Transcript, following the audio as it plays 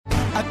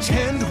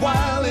Attend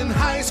while in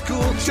high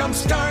school.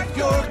 Jumpstart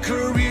your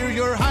career.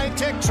 Your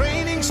high-tech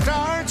training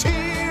starts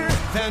here.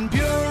 Van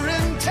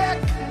Buren Tech.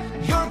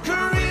 Your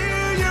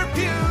career, your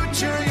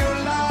future, your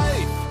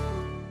life.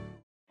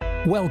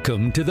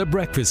 Welcome to the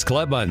Breakfast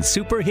Club on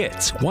Super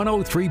Hits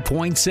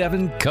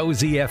 103.7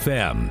 Cozy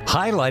FM,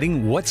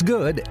 highlighting what's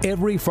good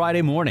every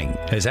Friday morning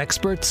as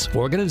experts,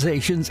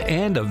 organizations,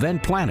 and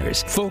event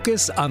planners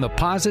focus on the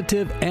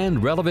positive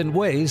and relevant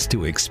ways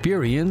to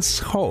experience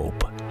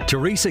hope.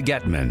 Teresa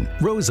Getman,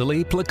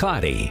 Rosalie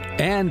Placati,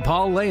 and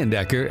Paul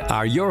Leyendecker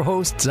are your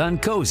hosts on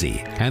Cozy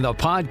and the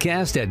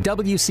podcast at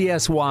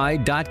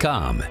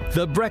WCSY.com.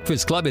 The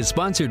Breakfast Club is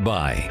sponsored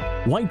by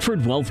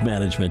Whiteford Wealth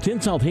Management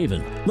in South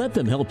Haven. Let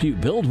them help you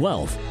build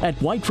wealth at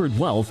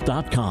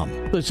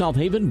whitefordwealth.com. The South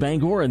Haven,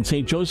 Bangor, and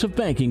St. Joseph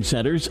banking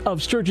centers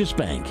of Sturgis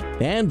Bank.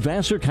 And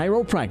Vassar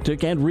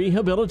Chiropractic and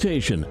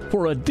Rehabilitation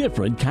for a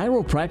different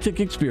chiropractic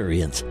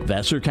experience.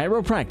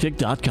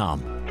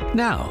 VassarChiropractic.com.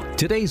 Now,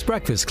 today's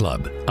Breakfast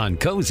Club on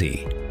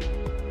Cozy.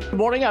 Good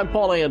morning, I'm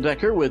Paul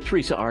Leyendecker with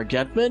Teresa R.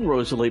 Getman.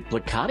 Rosalie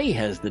Placati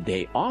has the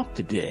day off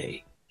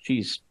today.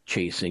 She's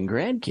chasing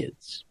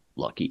grandkids.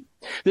 Lucky.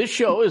 This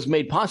show is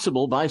made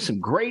possible by some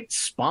great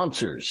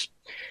sponsors.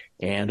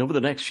 And over the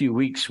next few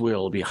weeks,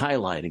 we'll be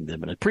highlighting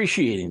them and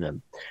appreciating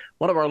them.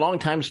 One of our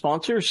longtime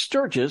sponsors,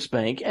 Sturgis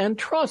Bank and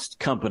Trust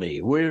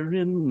Company. We're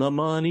in the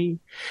money.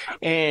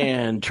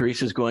 And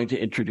Teresa's going to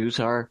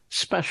introduce our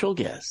special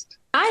guest.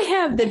 I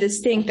have the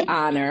distinct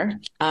honor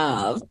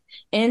of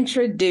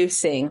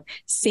introducing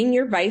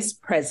Senior Vice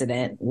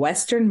President,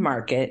 Western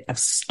Market of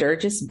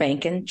Sturgis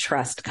Bank and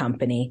Trust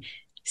Company,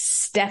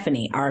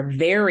 Stephanie, our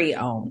very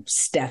own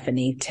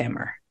Stephanie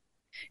Timmer.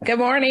 Good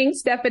morning,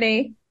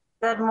 Stephanie.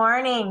 Good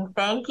morning.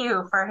 Thank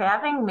you for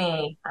having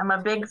me. I'm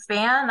a big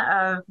fan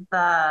of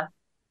the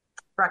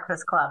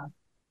Breakfast Club.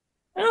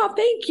 Oh,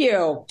 thank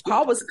you.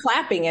 Paul was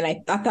clapping, and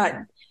I thought,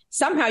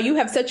 somehow you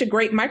have such a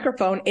great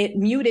microphone, it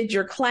muted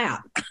your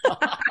clap.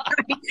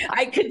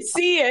 I could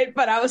see it,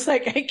 but I was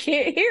like, I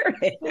can't hear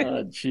it.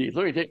 Oh, gee.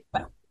 Look, is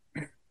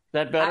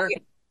that better?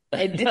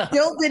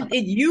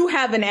 You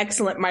have an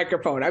excellent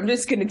microphone. I'm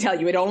just going to tell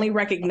you, it only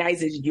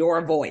recognizes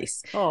your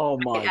voice. Oh,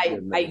 my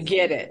goodness. I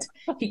get it.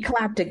 He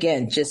clapped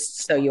again,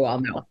 just so you all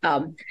know.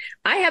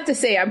 I have to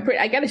say,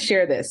 I got to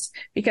share this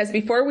because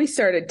before we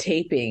started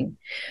taping,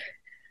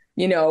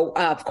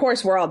 of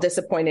course, we're all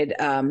disappointed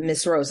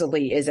Miss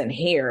Rosalie isn't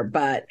here.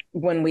 But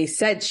when we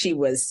said she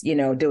was,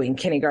 doing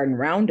kindergarten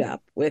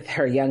roundup with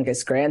her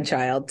youngest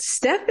grandchild,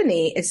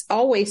 Stephanie is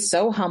always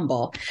so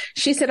humble.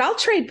 She said, I'll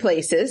trade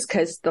places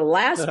because the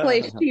last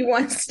place she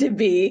wants to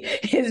be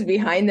is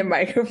behind the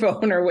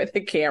microphone or with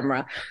the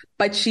camera.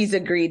 But she's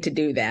agreed to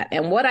do that.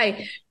 And what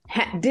I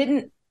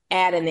didn't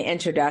add in the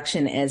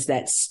introduction is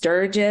that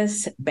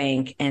Sturgis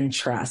Bank and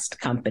Trust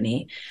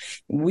Company,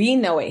 we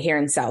know it here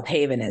in South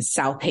Haven as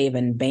South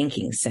Haven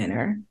Banking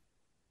Center.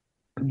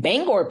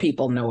 Bangor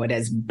people know it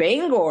as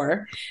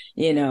Bangor,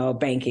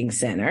 Banking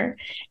Center.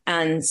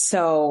 And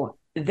so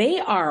they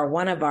are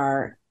one of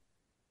our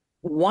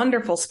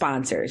wonderful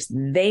sponsors.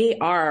 They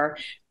are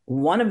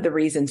one of the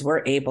reasons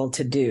we're able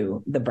to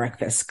do the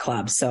Breakfast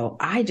Club. So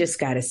I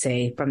just got to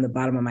say from the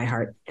bottom of my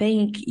heart,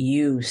 thank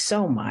you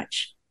so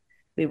much.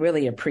 We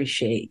really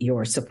appreciate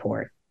your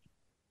support.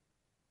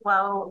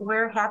 Well,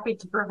 we're happy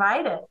to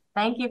provide it.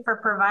 Thank you for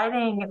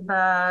providing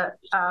the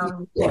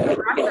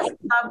Breakfast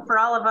Club for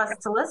all of us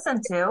to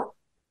listen to.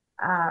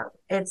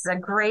 It's a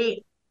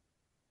great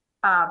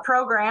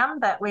program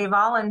that we've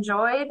all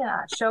enjoyed,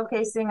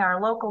 showcasing our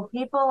local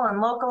people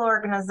and local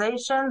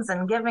organizations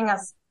and giving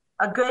us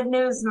a good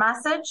news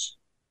message.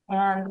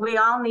 And we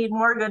all need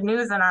more good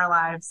news in our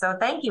lives. So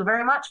thank you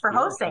very much for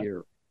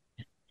hosting.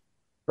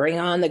 Bring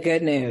on the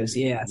good news.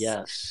 Yes.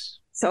 Yes.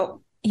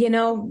 So,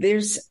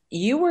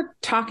 you were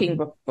talking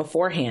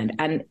beforehand,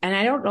 and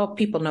I don't know if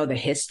people know the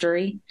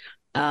history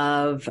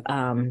of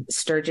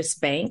Sturgis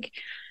Bank,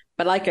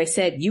 but like I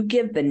said, you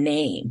give the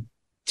name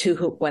to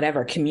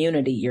whatever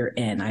community you're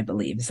in, I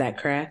believe. Is that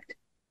correct?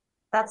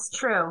 That's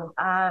true.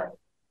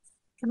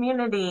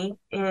 Community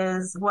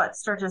is what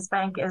Sturgis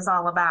Bank is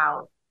all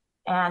about.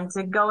 And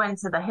to go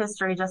into the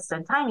history just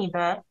a tiny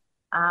bit,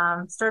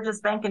 Sturgis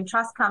Bank and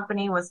Trust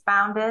Company was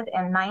founded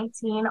in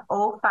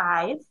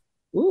 1905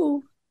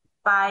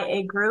 by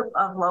a group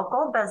of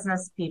local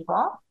business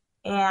people.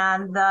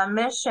 And the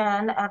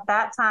mission at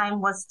that time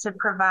was to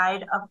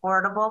provide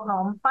affordable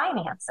home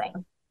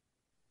financing.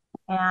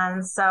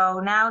 And so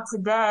now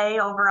today,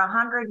 over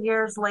 100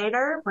 years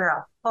later, we're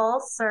a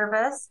full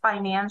service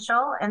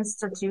financial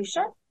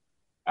institution.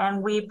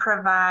 And we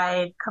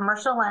provide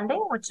commercial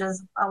lending, which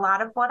is a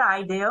lot of what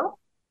I do,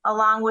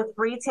 along with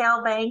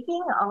retail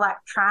banking,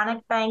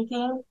 electronic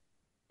banking,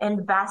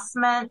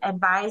 investment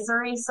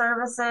advisory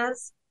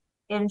services,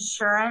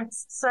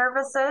 insurance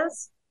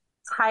services,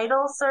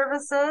 title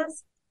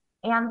services,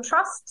 and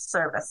trust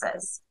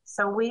services.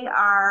 So we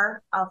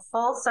are a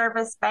full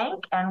service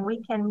bank and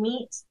we can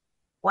meet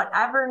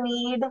whatever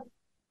need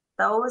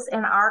those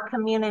in our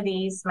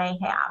communities may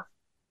have.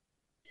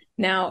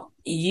 Now,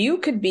 you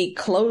could be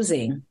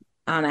closing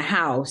on a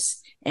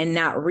house and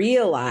not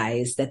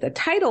realize that the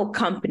title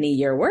company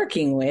you're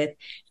working with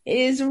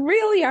is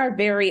really our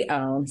very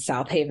own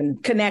South Haven,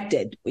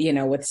 connected,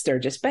 with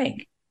Sturgis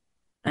Bank.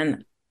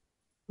 And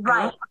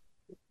right.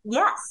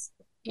 Yes,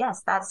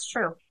 that's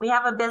true. We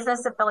have a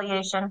business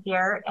affiliation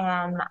here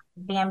in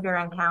Van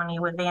Buren County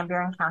with Van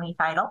Buren County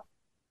Title.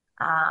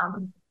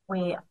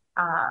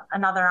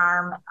 Another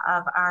arm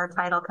of our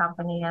title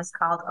company is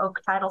called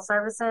Oak Title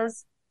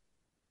Services,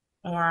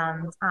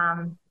 and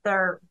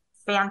they're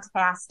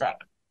fantastic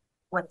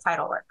with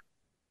title work.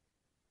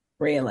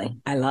 Really,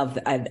 I love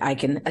that. I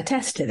can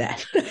attest to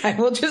that. I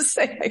will just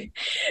say.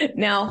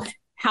 Now,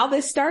 how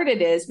this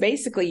started is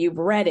basically you've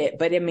read it,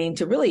 but I mean,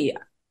 to really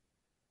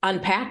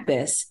unpack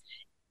this,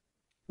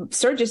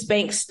 Sturgis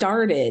Bank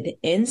started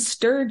in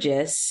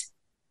Sturgis,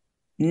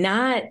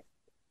 not,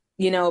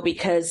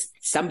 because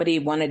somebody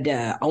wanted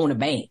to own a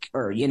bank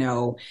or,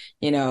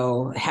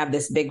 have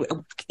this big,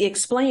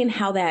 explain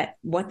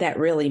what that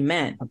really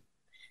meant.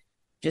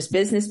 Just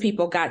business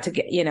people got to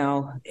get,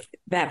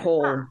 that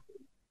whole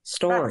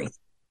story.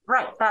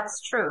 That's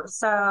true.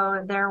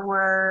 So there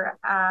were,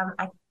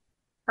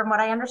 from what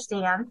I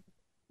understand,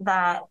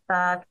 that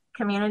the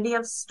community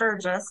of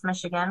Sturgis,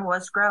 Michigan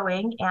was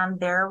growing, and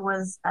there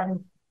was a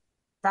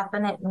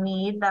definite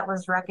need that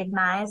was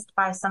recognized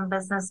by some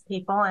business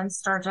people in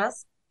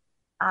Sturgis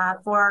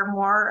for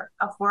more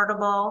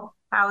affordable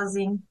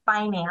housing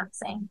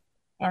financing.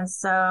 And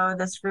so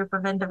this group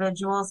of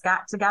individuals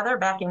got together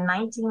back in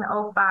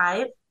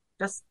 1905.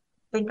 Just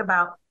think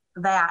about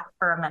that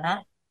for a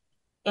minute.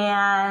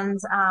 And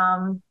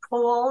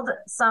pulled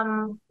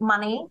some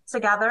money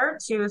together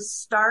to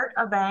start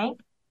a bank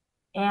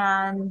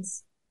and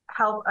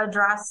help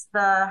address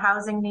the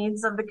housing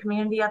needs of the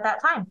community at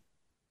that time.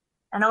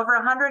 And over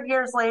 100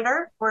 years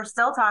later, we're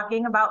still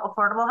talking about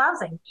affordable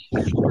housing.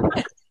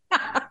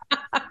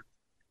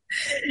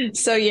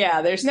 So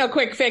yeah, there's no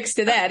quick fix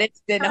to that.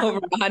 It's been over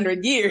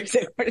 100 years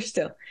and we're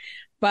still.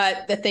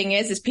 But the thing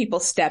is people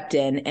stepped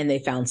in and they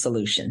found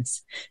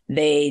solutions.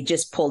 They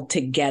just pulled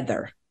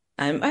together.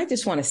 I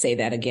just want to say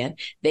that again.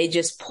 They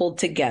just pulled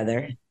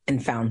together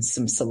and found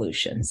some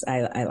solutions.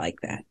 I like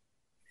that.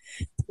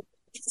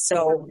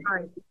 So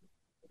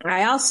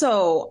I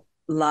also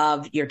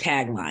love your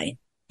tagline.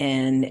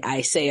 And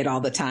I say it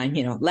all the time,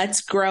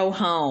 let's grow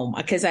home,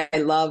 because I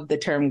love the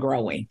term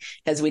growing,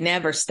 because we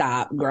never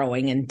stop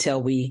growing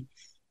until we,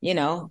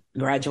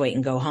 graduate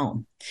and go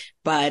home.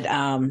 But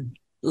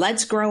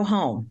let's grow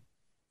home.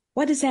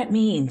 What does that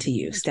mean to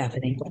you,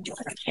 Stephanie,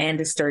 and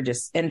to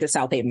Sturgis and to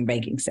South Haven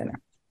Banking Center?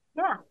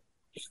 Yeah.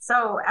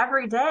 So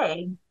every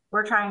day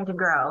we're trying to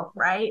grow,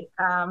 right?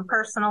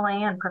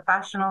 Personally and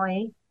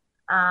professionally.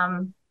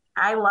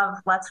 I love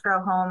Let's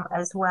Grow Home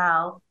as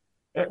well.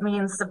 It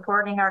means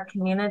supporting our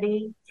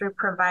community through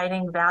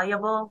providing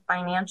valuable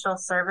financial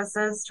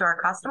services to our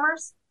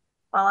customers,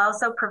 while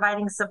also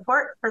providing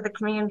support for the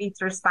community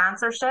through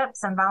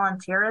sponsorships and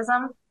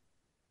volunteerism.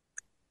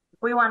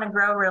 We want to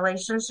grow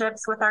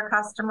relationships with our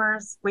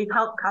customers. We've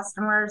helped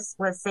customers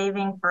with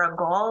saving for a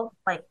goal,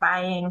 like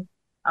buying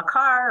a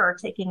car or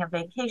taking a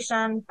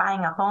vacation,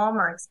 buying a home,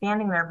 or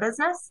expanding their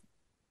business.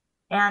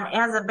 And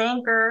as a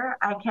banker,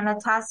 I can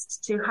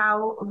attest to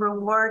how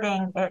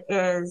rewarding it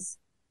is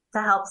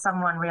to help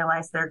someone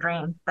realize their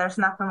dream. There's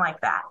nothing like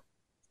that.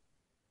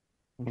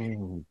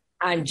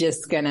 I'm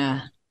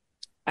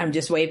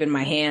just waving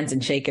my hands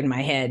and shaking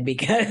my head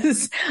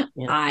because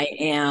I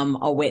am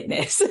a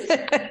witness.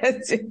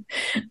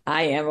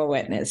 I am a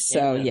witness.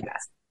 So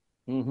yes,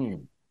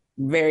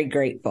 very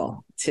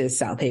grateful to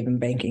South Haven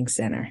Banking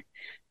Center.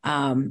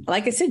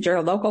 Like I said, you're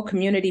a local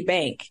community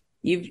bank.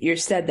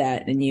 You've said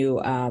that, and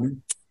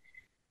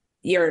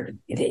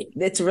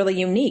it's really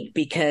unique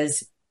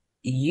because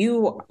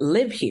you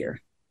live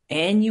here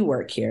and you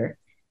work here,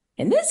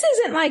 and this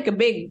isn't like a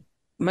big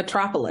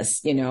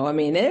metropolis, I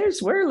mean,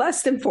 we're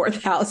less than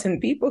 4,000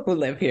 people who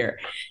live here,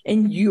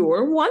 and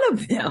you're one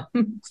of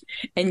them,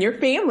 and your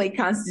family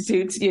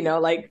constitutes,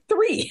 like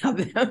 3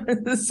 of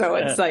them.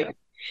 So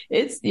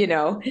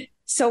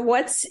so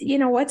what's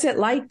it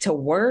like to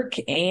work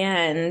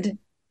and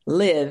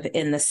live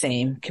in the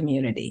same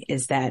community?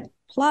 Is that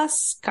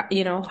plus,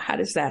 how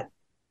does that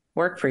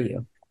work for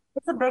you?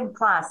 It's a big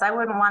plus. I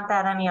wouldn't want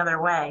that any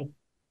other way.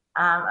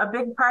 A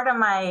big part of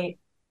my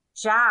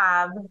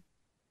job,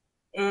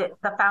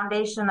 the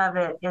foundation of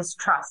it is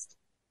trust.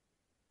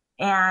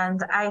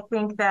 And I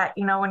think that,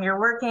 when you're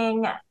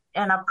working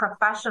in a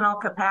professional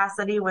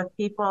capacity with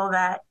people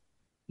that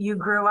you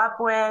grew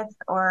up with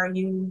or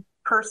you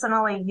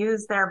personally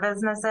use their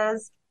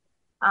businesses,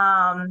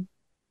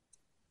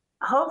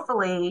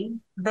 hopefully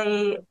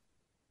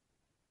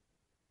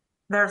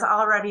there's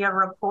already a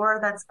rapport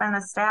that's been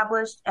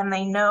established, and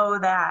they know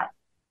that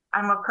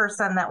I'm a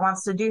person that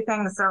wants to do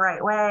things the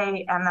right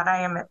way and that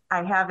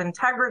I have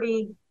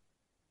integrity.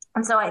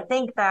 And so I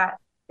think that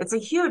it's a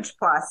huge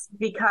plus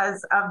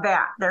because of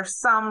that. There's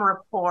some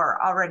rapport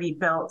already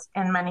built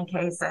in many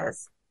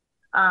cases.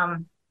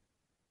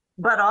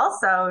 But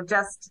also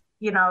just,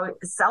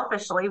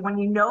 selfishly, when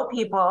you know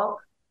people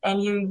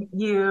and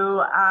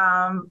you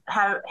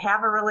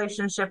have a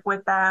relationship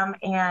with them,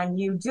 and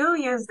you do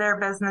use their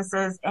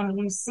businesses, and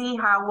you see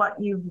how what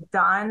you've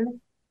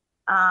done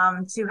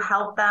to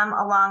help them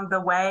along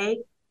the way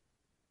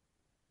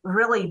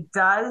really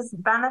does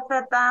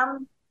benefit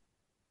them,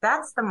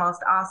 that's the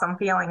most awesome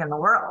feeling in the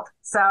world.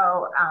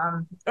 So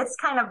it's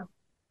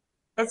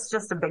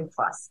just a big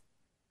plus.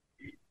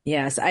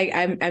 Yes,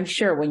 I'm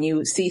sure when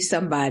you see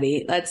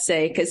somebody, let's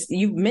say, because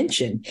you've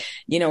mentioned,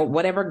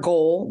 whatever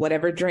goal,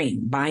 whatever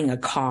dream, buying a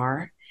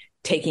car,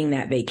 taking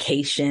that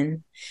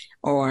vacation,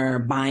 or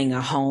buying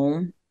a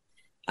home.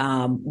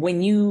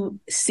 When you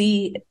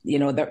see,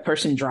 that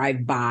person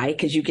drive by,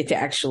 because you get to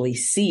actually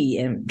see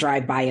and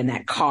drive by in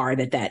that car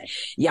that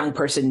young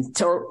person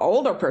or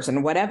older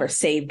person, whatever,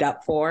 saved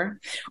up for,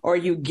 or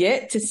you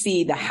get to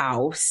see the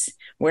house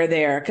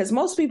where because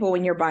most people,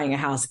 when you're buying a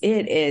house,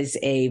 it is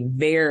a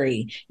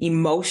very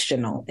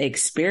emotional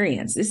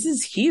experience. This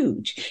is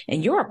huge,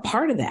 and you're a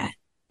part of that.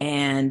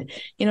 And,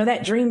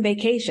 that dream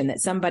vacation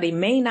that somebody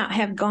may not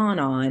have gone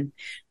on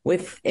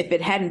if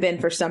it hadn't been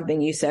for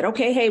something you said,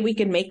 okay, hey, we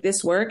can make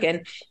this work.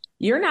 And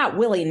you're not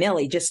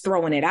willy-nilly just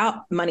throwing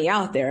money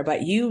out there,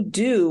 but you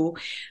do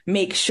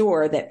make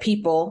sure that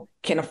people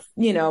can,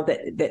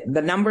 that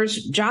the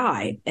numbers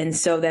jive. And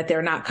so that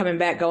they're not coming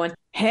back going,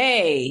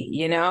 hey,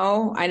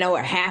 I know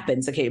it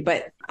happens. Okay,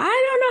 but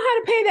I don't know how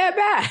to pay that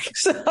back.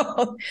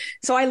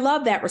 So I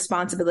love that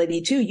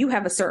responsibility too. You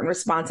have a certain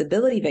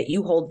responsibility that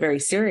you hold very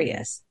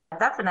serious.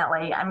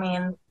 Definitely. I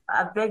mean,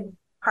 a big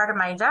part of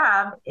my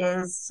job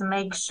is to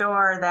make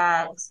sure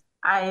that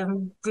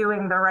I'm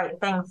doing the right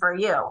thing for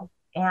you.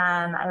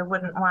 And I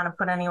wouldn't want to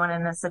put anyone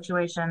in a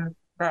situation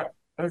that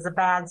is a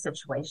bad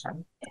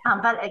situation.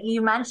 But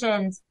you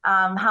mentioned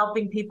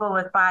helping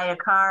people buy a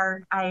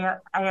car. I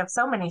have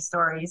so many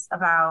stories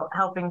about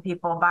helping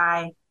people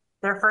buy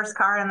their first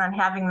car and then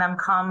having them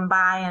come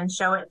by and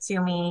show it to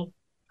me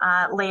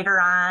later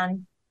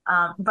on.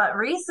 But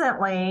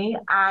recently,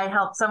 I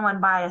helped someone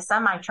buy a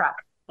semi-truck.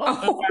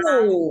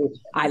 Oh,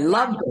 I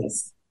love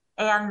this.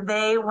 And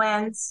they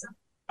went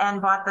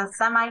and bought the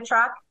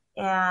semi-truck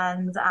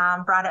and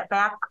brought it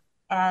back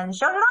and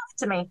showed it off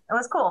to me. It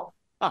was cool.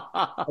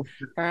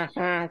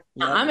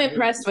 I'm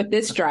impressed with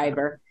this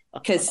driver,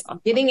 because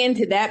getting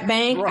into that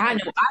bank, right. I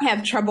know I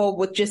have trouble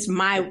with just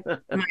my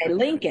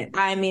Lincoln.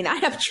 I mean, I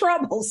have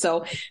trouble.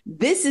 So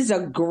this is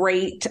a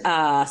great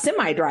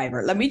semi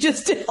driver. Let me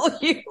just tell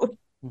you.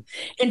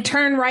 And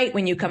turn right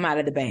when you come out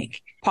of the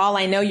bank. Paul,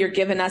 I know you're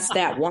giving us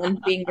that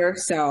one finger,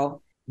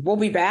 so we'll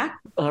be back.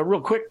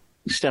 Real quick,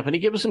 Stephanie,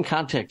 give us some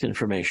contact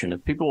information.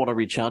 If people want to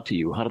reach out to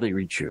you, how do they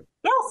reach you?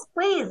 Yes,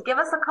 please give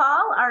us a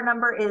call. Our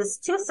number is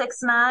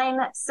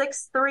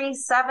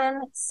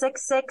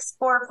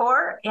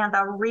 269-637-6644, and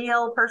a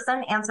real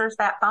person answers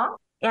that phone.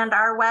 And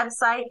our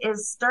website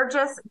is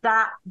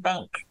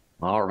sturgis.bank.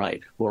 All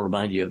right. We'll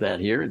remind you of that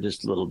here in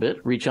just a little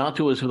bit. Reach out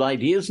to us with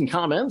ideas and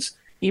comments.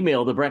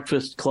 Email The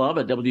Breakfast Club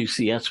at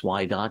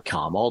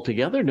WCSY.com. All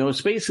together, no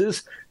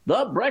spaces,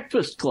 The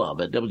Breakfast Club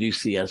at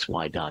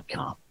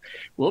WCSY.com.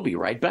 We'll be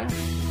right back.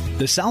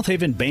 The South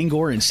Haven,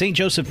 Bangor, and St.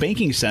 Joseph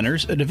Banking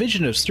Centers, a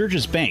division of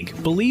Sturgis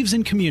Bank, believes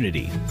in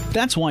community.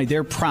 That's why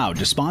they're proud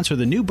to sponsor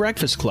the new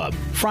Breakfast Club,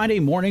 Friday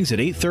mornings at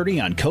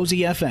 8:30 on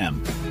Cozy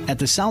FM. At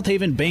the South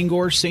Haven,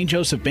 Bangor, St.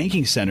 Joseph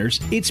Banking Centers,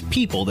 it's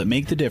people that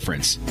make the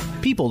difference.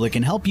 People that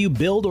can help you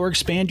build or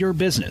expand your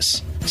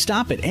business.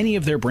 Stop at any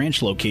of their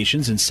branch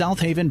locations in South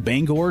Haven,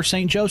 Bangor, or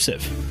St.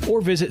 Joseph,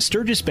 or visit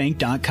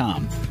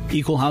sturgisbank.com.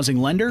 Equal housing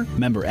lender,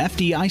 member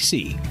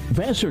FDIC.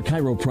 Vassar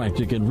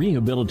Chiropractic and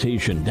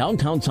Rehabilitation,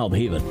 downtown South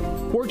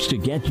Haven, works to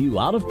get you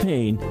out of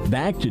pain,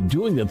 back to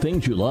doing the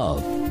things you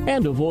love,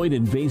 and avoid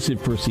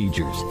invasive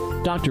procedures.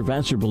 Dr.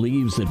 Vassar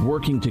believes that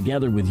working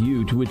together with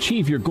you to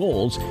achieve your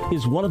goals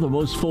is one of the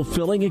most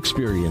fulfilling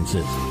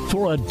experiences.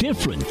 For a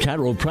different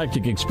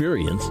chiropractic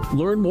experience,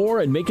 learn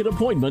more and make an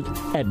appointment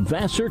at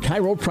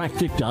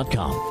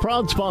VassarChiropractic.com.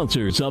 Proud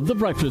sponsors of The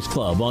Breakfast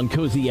Club on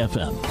Cozy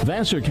FM.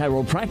 Vassar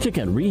Chiropractic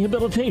and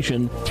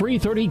Rehabilitation,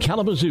 330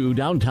 Kalamazoo,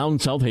 downtown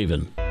South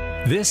Haven.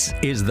 This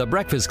is The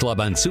Breakfast Club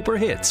on Super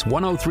Hits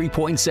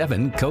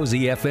 103.7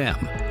 Cozy FM,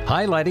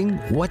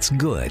 highlighting what's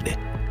good.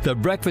 The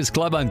Breakfast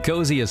Club on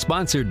Cozy is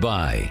sponsored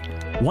by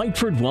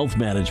Whiteford Wealth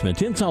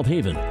Management in South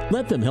Haven.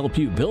 Let them help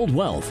you build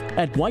wealth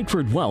at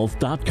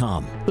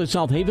whitefordwealth.com. The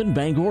South Haven,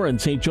 Bangor, and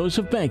St.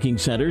 Joseph Banking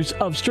Centers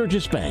of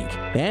Sturgis Bank.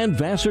 And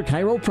Vassar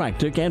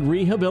Chiropractic and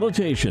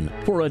Rehabilitation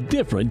for a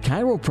different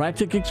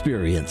chiropractic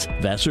experience.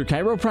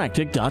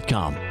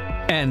 VassarChiropractic.com.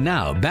 And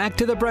now back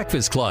to The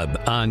Breakfast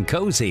Club on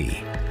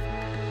Cozy.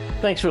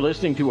 Thanks for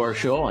listening to our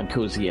show on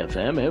Cozy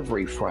FM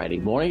every Friday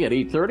morning at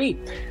 8:30.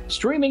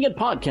 Streaming and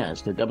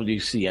podcast at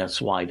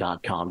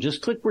WCSY.com.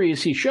 Just click where you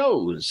see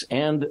shows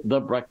and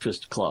The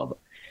Breakfast Club.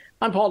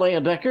 I'm Paul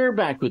Landecker,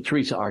 back with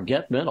Teresa R.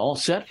 Getman, all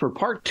set for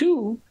part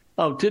 2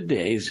 of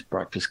today's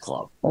Breakfast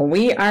Club. Well,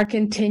 we are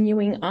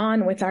continuing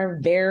on with our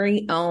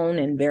very own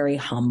and very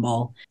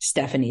humble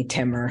Stephanie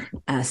Timmer,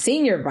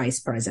 Senior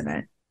Vice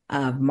President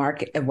of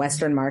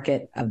Western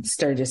Market of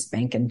Sturgis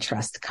Bank and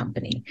Trust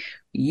Company.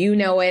 You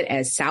know it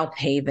as South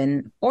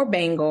Haven or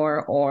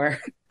Bangor, or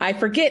I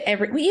forget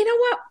you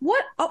know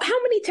what,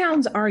 how many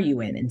towns are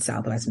you in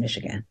Southwest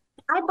Michigan?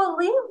 I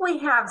believe we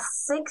have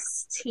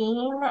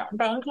 16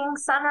 banking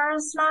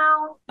centers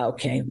now.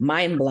 Okay.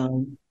 Mind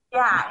blown.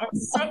 Yeah, in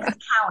 6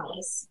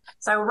 counties.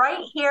 So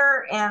right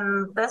here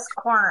in this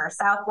corner,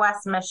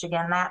 Southwest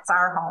Michigan, that's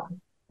our home.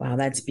 Wow,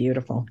 that's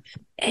beautiful.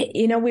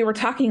 You know, we were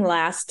talking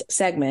last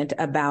segment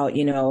about,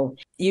 you know,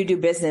 you do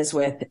business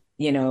with,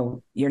 you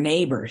know, your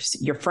neighbors,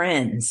 your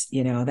friends,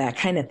 you know, that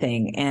kind of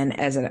thing. And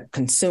as a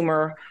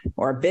consumer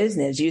or a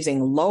business,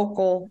 using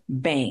local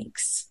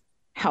banks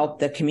help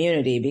the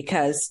community,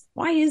 because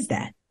why is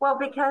that? Well,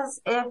 because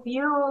if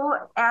you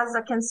as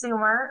a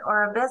consumer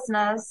or a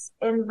business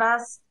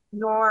invest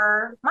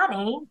your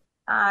money,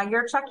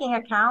 your checking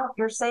account,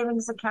 your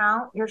savings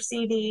account, your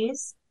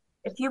CDs,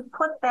 if you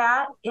put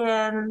that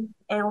in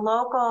a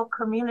local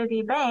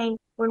community bank,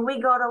 when we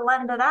go to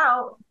lend it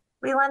out,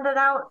 we lend it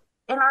out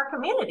in our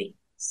community.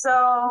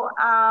 So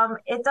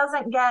it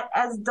doesn't get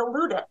as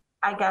diluted,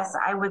 I guess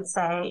I would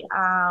say.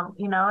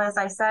 You know, as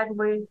I said,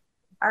 we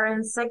are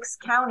in 6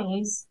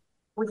 counties.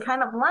 We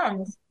kind of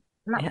lend,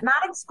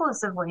 not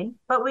exclusively,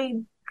 but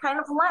we kind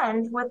of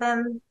lend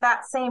within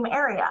that same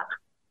area.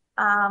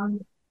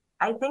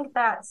 I think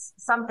that's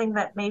something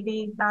that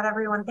maybe not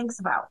everyone thinks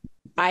about.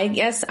 I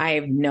guess I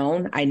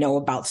know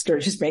about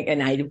Sturgis Bank,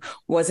 and I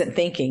wasn't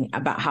thinking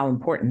about how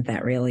important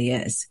that really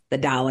is. The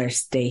dollars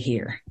stay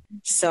here.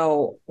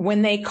 So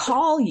when they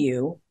call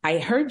you, I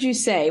heard you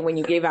say when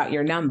you gave out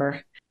your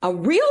number, a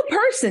real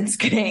person's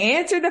going to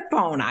answer the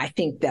phone. I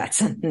think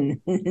that's a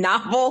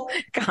novel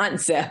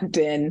concept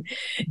in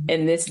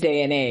this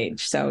day and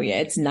age. So yeah,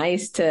 it's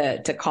nice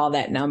to call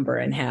that number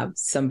and have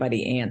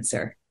somebody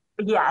answer.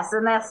 Yes,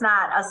 and that's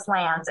not a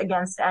slant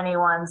against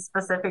anyone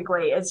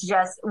specifically. It's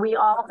just we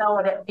all know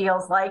what it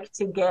feels like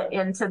to get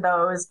into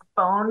those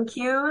phone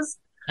queues.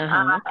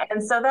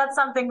 And so that's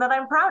something that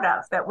I'm proud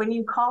of, that when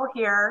you call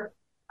here,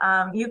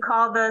 you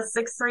call the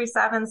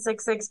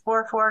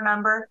 637-6644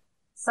 number,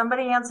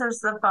 somebody answers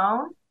the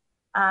phone.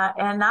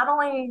 And not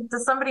only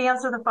does somebody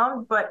answer the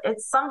phone, but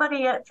it's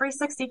somebody at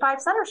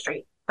 365 Center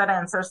Street that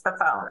answers the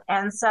phone.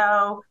 And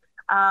so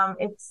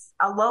it's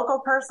a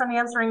local person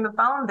answering the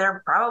phone.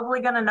 They're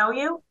probably going to know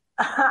you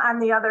on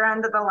the other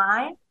end of the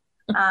line.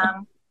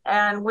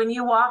 And when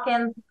you walk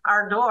in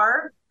our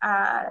door,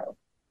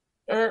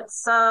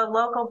 it's a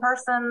local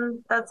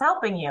person that's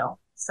helping you.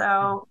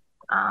 So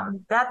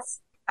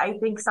that's, I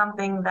think,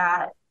 something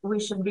that we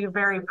should be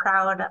very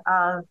proud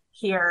of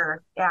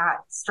here at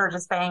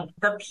Sturgis Bank.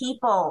 The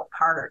people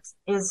part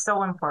is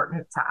so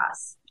important to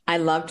us. I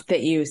loved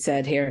that you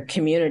said here,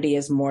 community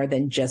is more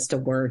than just a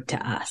word to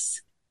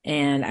us.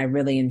 And I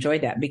really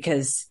enjoyed that,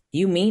 because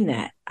you mean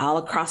that all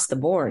across the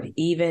board,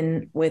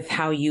 even with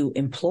how you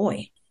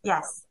employ.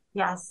 Yes,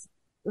 yes.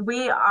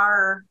 We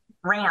are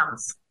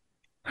Rams,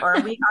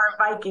 or we are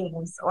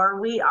Vikings, or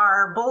we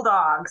are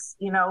Bulldogs.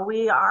 You know,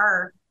 we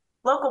are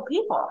local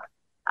people.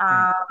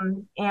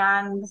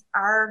 And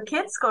our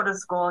kids go to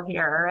school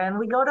here, and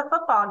we go to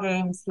football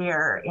games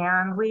here,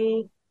 and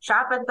we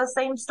shop at the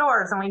same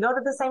stores, and we go to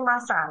the same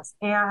restaurants.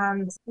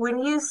 And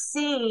when you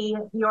see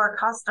your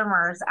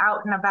customers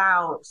out and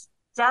about,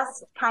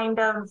 just kind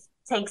of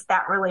takes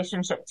that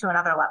relationship to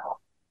another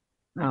level.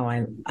 Oh,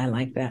 I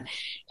like that.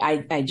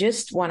 I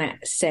just want to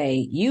say,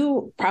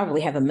 you probably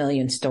have a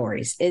million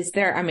stories. Is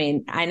there, I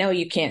mean, I know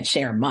you can't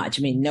share much.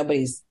 I mean,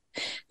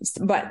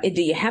 but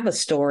do you have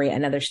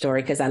another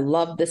story? Because I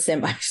love the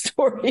semi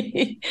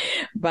story.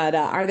 But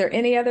are there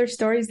any other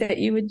stories that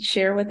you would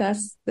share with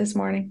us this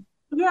morning?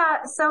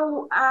 Yeah.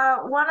 So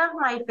one of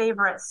my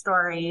favorite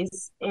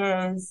stories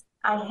is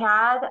I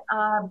had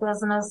a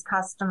business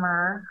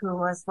customer who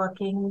was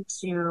looking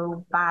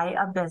to buy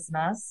a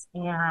business,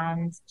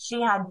 and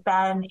she had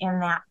been in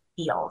that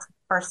field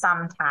for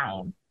some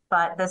time.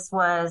 But this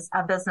was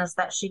a business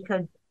that she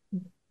could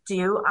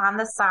do on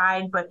the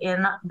side, but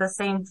in the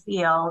same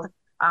field,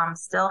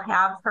 still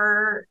have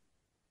her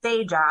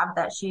day job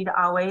that she'd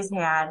always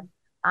had.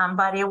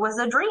 But it was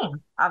a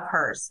dream of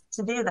hers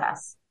to do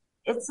this.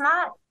 It's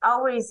not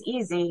always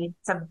easy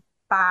to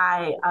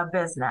buy a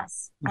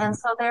business. Mm-hmm. And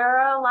so there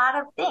are a lot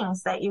of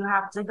things that you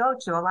have to go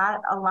to,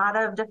 a lot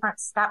of different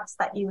steps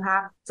that you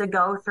have to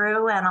go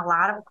through, and a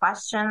lot of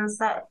questions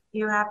that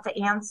you have to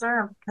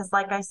answer. Because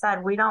like I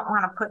said, we don't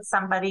want to put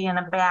somebody in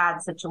a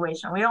bad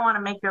situation. We don't want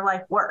to make your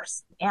life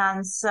worse.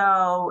 And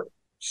so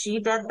she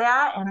did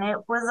that, and it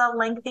was a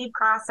lengthy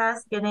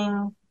process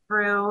getting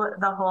through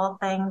the whole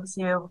thing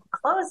to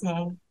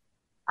closing.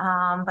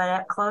 But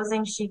at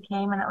closing, she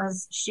came, and it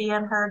was she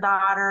and her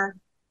daughter,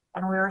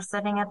 and we were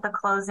sitting at the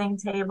closing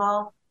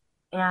table,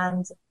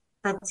 and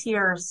the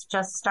tears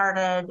just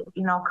started,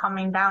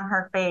 coming down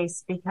her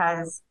face,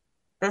 because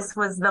this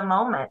was the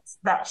moment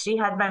that she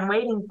had been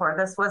waiting for.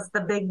 This was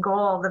the big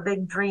goal, the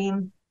big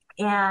dream,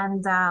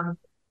 and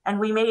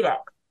we made it.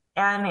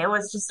 And it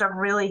was just a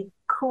really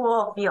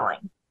cool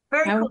feeling,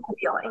 very cool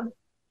feeling.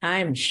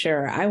 I'm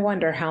sure. I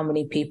wonder how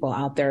many people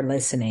out there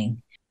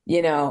listening,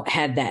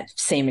 had that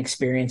same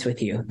experience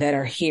with you, that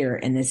are here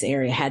in this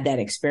area, had that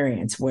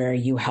experience where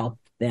you helped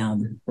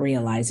them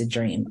realize a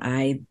dream.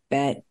 I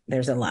bet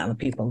there's a lot of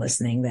people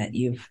listening that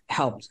you've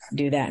helped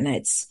do that.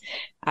 And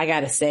I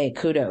got to say,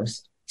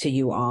 kudos to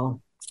you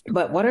all.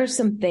 But what are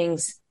some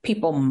things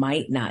people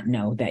might not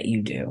know that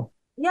you do?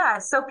 Yeah,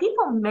 so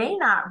people may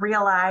not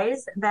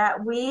realize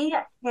that we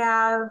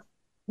have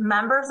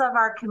members of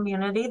our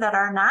community that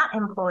are not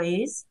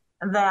employees,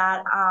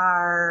 that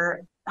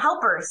are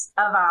helpers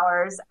of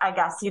ours, I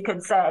guess you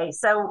could say.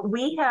 So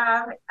we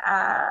have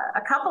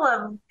a couple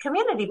of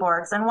community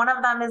boards, and one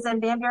of them is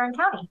in Van Buren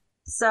County.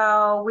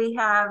 So we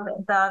have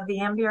the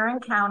Van Buren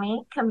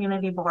County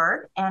Community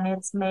Board, and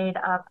it's made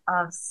up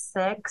of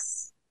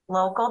 6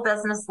 local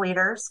business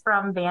leaders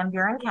from Van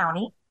Buren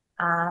County.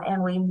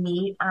 And we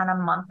meet on a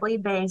monthly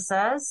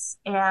basis.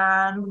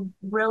 And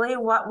really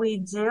what we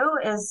do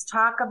is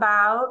talk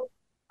about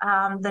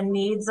the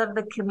needs of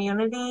the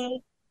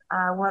community,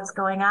 what's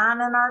going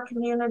on in our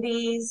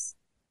communities,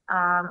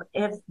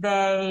 if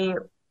they,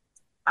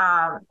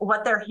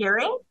 what they're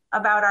hearing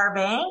about our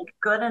bank,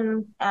 good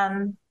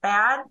and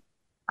bad.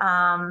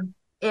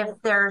 If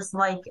there's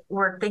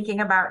we're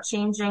thinking about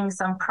changing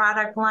some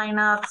product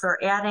lineups or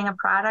adding a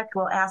product,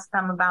 we'll ask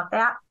them about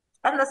that.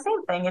 And the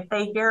same thing, if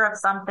they hear of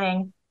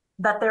something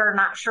that they're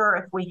not sure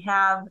if we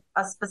have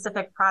a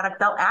specific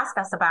product, they'll ask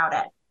us about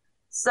it.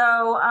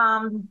 So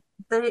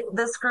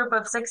this group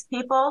of 6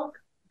 people,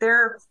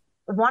 they're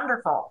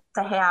wonderful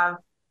to have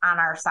on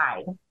our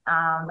side,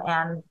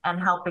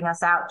 and helping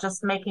us out,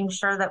 just making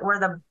sure that we're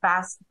the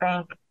best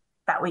bank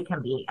that we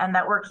can be, and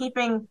that we're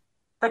keeping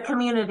the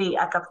community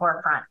at the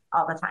forefront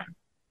all the time.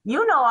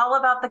 You know all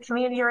about the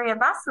Community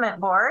Reinvestment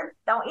Board,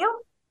 don't you?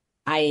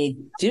 I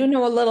do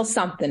know a little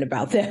something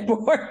about that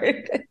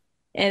board.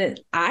 And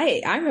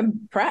I'm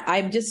impressed.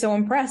 I'm just so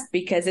impressed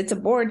because it's a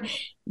board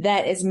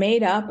that is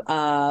made up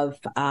of,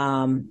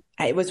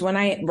 it was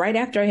right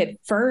after I had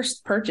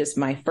first purchased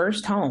my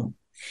first home,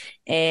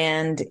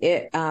 and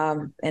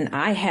and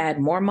I had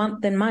more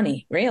month than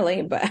money,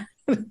 really, but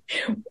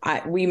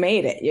we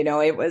made it,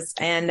 it was,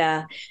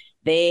 and,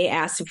 they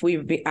asked if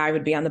I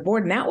would be on the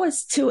board, and that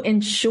was to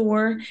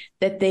ensure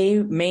that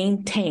they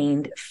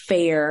maintained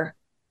fair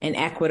and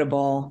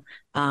equitable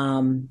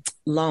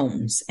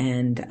loans.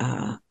 And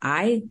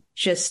I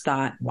just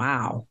thought,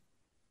 wow.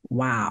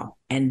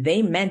 And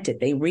they meant it.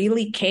 They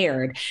really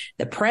cared.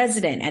 The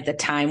president at the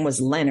time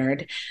was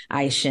Leonard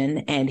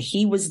Eischen, and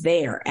he was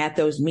there at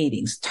those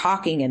meetings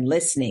talking and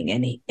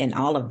listening and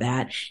all of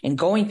that, and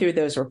going through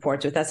those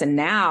reports with us. And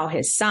now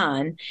his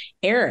son,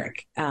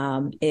 Eric,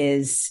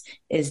 is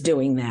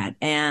doing that.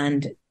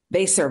 And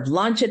they serve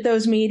lunch at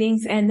those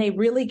meetings, and they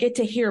really get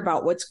to hear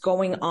about what's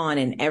going on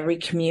in every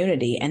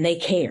community, and they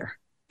care.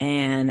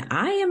 And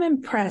I am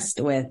impressed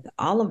with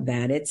all of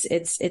that.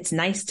 It's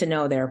nice to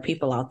know there are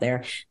people out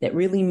there that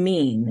really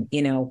mean,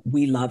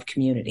 we love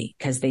community,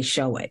 because they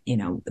show it,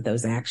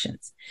 those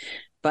actions.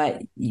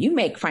 But you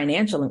make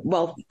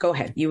well, go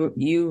ahead.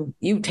 You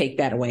take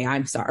that away.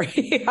 I'm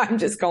sorry. I'm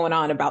just going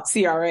on about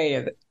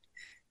CRA.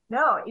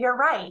 No, you're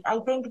right. I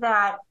think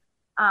that,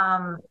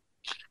 again,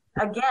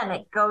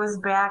 it goes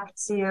back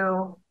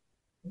to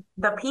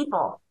the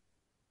people.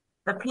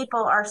 The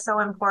people are so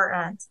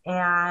important.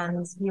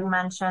 And you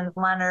mentioned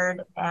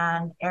Leonard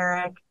and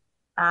Eric.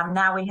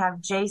 Now we have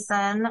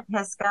Jason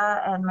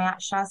Hiska and Matt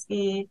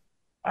Shesky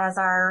as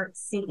our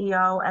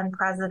CEO and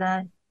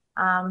president.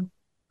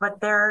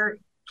 But they're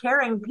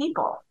caring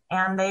people,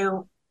 and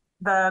the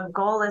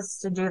goal is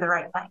to do the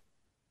right thing.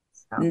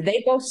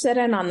 They both sit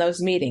in on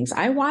those meetings.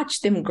 I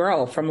watched them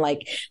grow from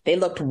they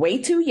looked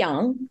way too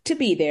young to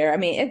be there. I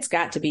mean, it's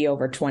got to be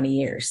over 20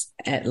 years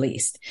at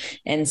least.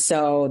 And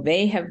so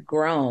they have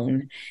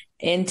grown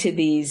into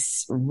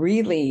these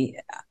really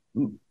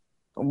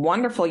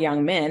wonderful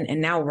young men,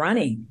 and now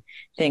running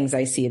things.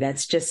 I see.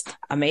 That's just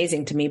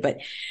amazing to me. But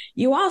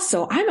you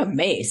also, I'm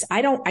amazed.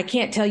 I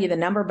can't tell you the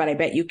number, but I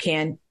bet you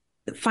can.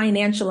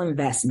 Financial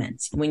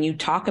investments. When you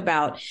talk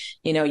about,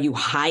 you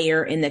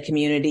hire in the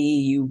community,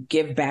 you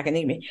give back in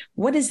the community,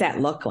 what does that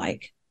look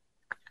like?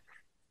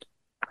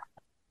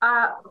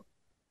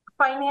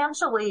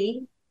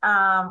 Financially,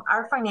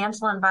 our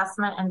financial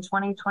investment in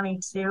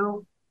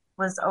 2022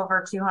 was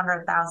over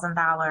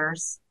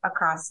 $200,000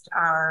 across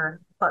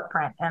our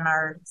footprint in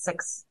our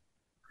 6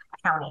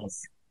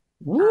 counties.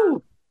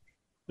 Woo!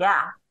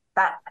 Yeah,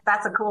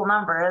 that's a cool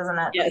number, isn't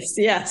it?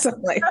 Yes.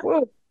 I'm like,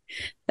 woo.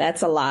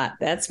 That's a lot.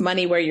 That's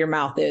money where your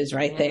mouth is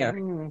right there.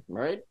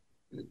 Right.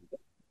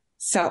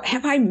 So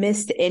have I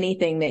missed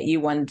anything that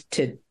you wanted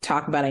to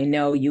talk about? I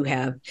know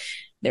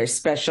there's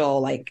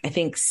special, I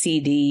think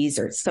CDs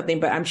or something,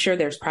 but I'm sure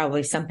there's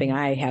probably something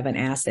I haven't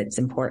asked that's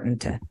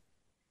important to.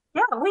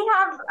 Yeah, we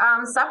have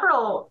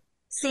several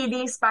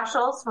CD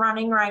specials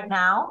running right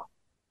now.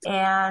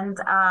 And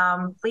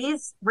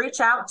please reach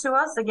out to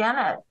us again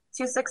at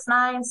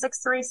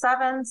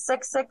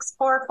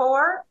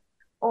 269-637-6644.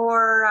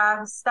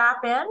 Or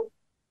stop in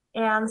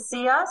and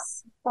see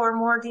us for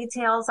more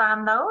details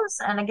on those.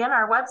 And again,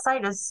 our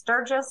website is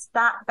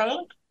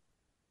sturgis.bank.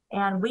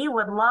 And we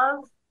would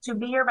love to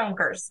be your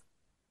bankers.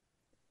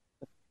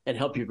 And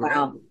help you grow.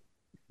 Wow.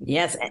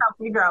 Yes. Help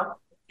you grow.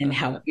 And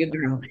help you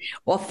grow.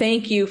 Well,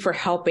 thank you for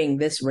helping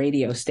this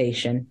radio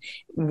station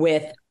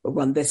with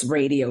this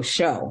radio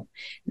show,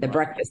 The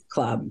Breakfast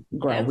Club,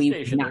 grow. And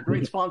station. They're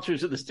great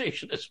sponsors of the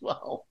station as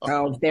well.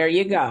 Oh, there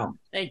you go.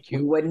 Thank you.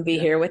 We wouldn't be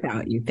here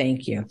without you.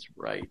 Thank you. That's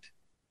right.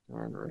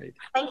 Darn right.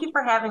 Thank you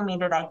for having me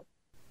today.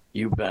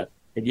 You bet.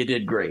 And you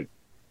did great.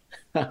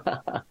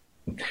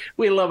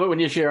 We love it when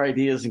you share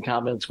ideas and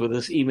comments with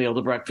us. Email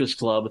The Breakfast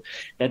Club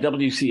at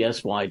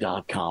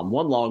WCSY.com.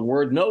 One long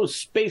word, no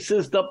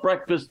spaces, The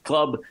Breakfast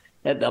Club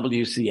at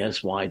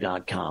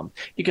WCSY.com.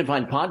 You can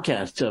find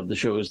podcasts of the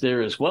shows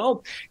there as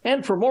well.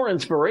 And for more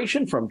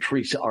inspiration from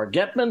Teresa R.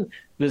 Getman,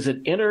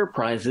 visit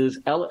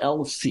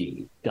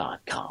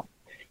enterprisesllc.com.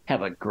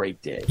 Have a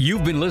great day.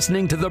 You've been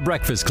listening to The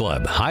Breakfast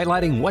Club,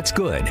 highlighting what's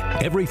good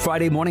every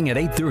Friday morning at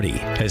 8:30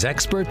 as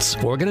experts,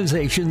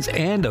 organizations,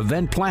 and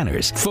event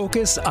planners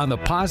focus on the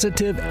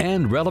positive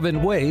and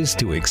relevant ways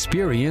to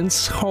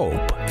experience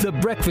hope. The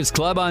Breakfast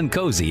Club on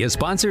Cozy is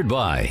sponsored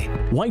by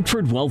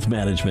Whiteford Wealth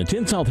Management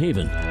in South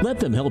Haven. Let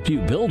them help you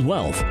build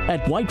wealth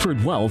at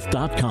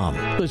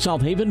whitefordwealth.com. The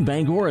South Haven,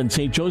 Bangor, and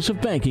St.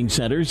 Joseph Banking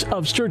Centers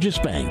of Sturgis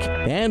Bank.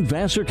 And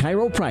Vassar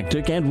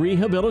Chiropractic and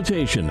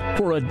Rehabilitation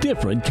for a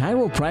different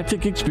chiropractic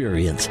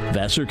experience.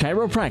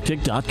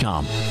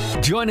 VassarChiropractic.com.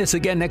 Join us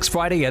again next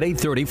Friday at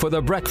 8:30 for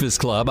The Breakfast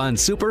Club on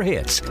Super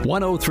Hits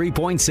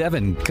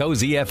 103.7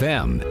 Cozy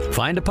FM.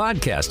 Find a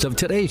podcast of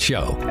today's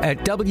show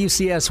at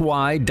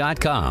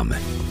WCSY.com.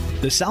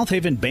 The South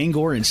Haven,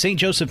 Bangor, and St.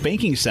 Joseph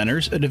Banking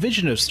Centers, a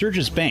division of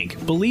Sturgis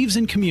Bank, believes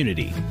in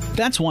community.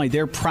 That's why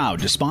they're proud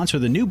to sponsor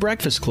the new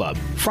Breakfast Club,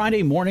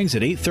 Friday mornings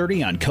at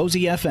 8:30 on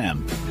Cozy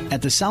FM.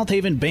 At the South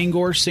Haven,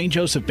 Bangor, St.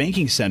 Joseph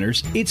Banking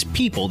Centers, it's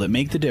people that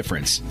make the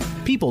difference.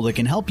 People that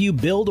can help you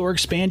build or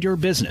expand your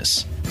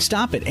business.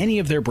 Stop at any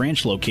of their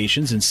branch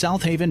locations in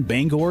South Haven,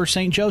 Bangor, or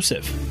St.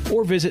 Joseph,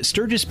 or visit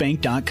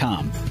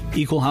SturgisBank.com.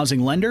 Equal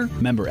housing lender,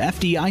 member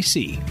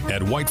FDIC.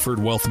 At Whiteford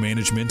Wealth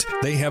Management,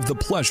 they have the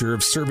pleasure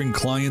of serving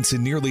clients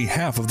in nearly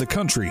half of the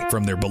country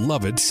from their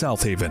beloved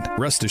South Haven.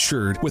 Rest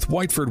assured, with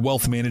Whiteford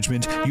Wealth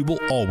Management, you will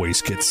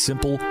always get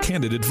simple,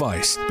 candid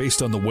advice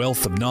based on the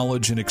wealth of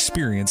knowledge and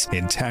experience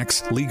in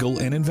tax, legal,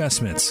 and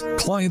investments.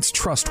 Clients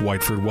trust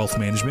Whiteford Wealth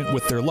Management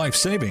with their life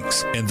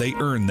savings, and they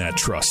earn that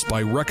trust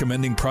by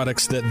recommending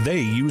products that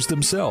they use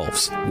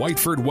themselves.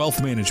 Whiteford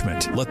Wealth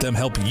Management. Let them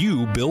help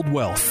you build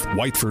wealth.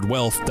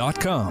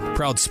 WhitefordWealth.com.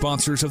 Proud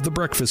sponsors of The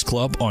Breakfast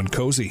Club on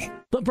Cozy.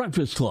 The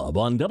Breakfast Club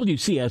on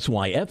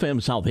WCSY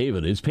FM South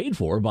Haven is paid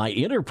for by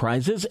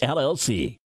Enterprises LLC.